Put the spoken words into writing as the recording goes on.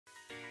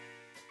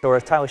So we're a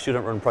entirely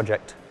student-run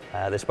project.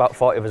 There's about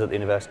 40 of us at the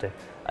university,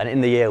 and in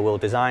the year we'll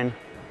design,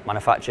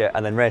 manufacture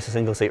and then race a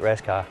single-seat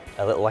race car,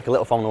 like a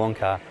little Formula 1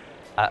 car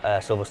at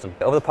Silverstone.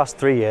 Over the past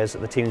 3 years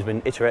the team's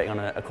been iterating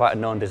on quite a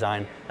known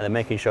design, and then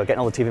making sure, getting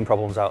all the teething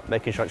problems out,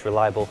 making sure it's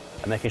reliable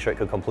and making sure it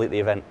could complete the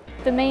event.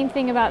 The main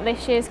thing about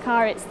this year's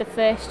car, it's the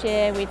first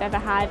year we've ever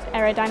had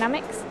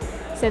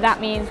aerodynamics. So that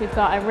means we've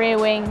got a rear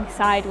wing,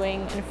 side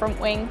wing and a front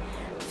wing.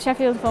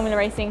 Sheffield Formula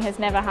Racing has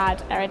never had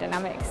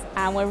aerodynamics,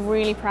 and we're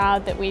really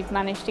proud that we've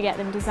managed to get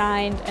them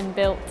designed and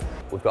built.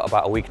 We've got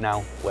about a week now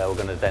where we're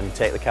going to then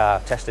take the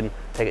car testing,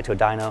 take it to a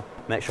dyno,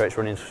 make sure it's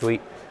running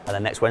sweet, and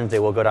then next Wednesday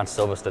we'll go down to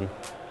Silverstone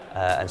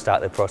and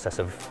start the process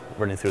of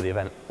running through the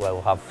event, where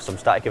we'll have some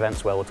static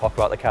events where we'll talk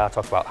about the car,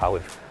 talk about how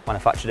we've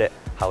manufactured it,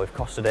 how we've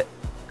costed it,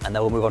 and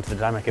then we'll move on to the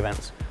dynamic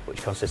events,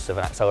 which consists of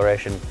an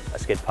acceleration, a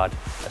skid pad,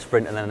 a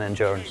sprint and then an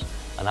endurance,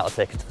 and that'll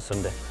take us to the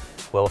Sunday,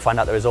 where we'll find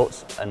out the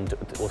results and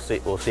we'll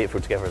see it through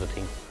together as a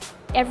team.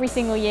 Every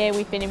single year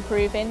we've been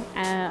improving,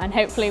 and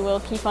hopefully we'll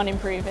keep on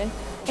improving.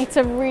 It's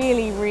a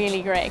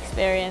really great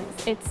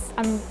experience. It's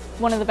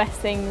one of the best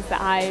things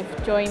that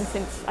I've joined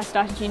since I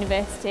started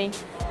university.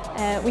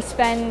 We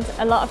spend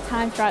a lot of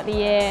time throughout the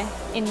year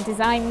in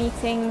design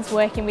meetings,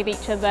 working with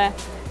each other,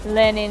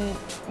 learning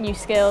new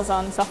skills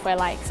on software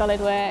like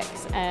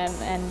SolidWorks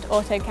and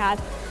AutoCAD.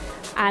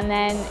 And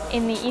then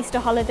in the Easter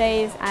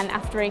holidays and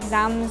after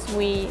exams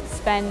we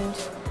spend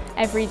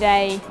every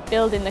day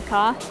building the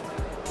car,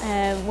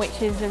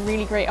 which is a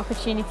really great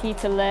opportunity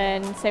to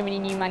learn so many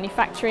new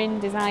manufacturing,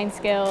 design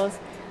skills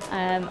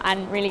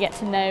and really get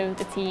to know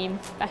the team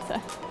better.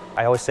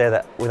 I always say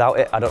that without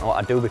it I don't know what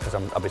I'd do, because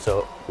I'd be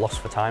so lost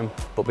for time,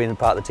 but being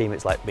part of the team,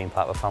 it's like being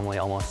part of a family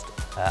almost.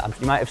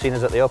 You might have seen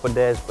us at the open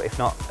days, but if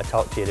not,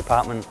 talk to your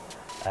department,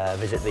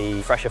 visit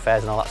the fresh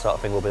affairs and all that sort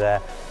of thing. We'll be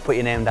there. Put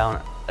your name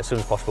down as soon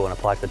as possible and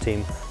apply for the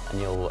team, and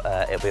it'll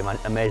be an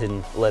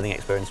amazing learning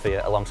experience for you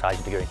alongside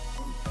your degree.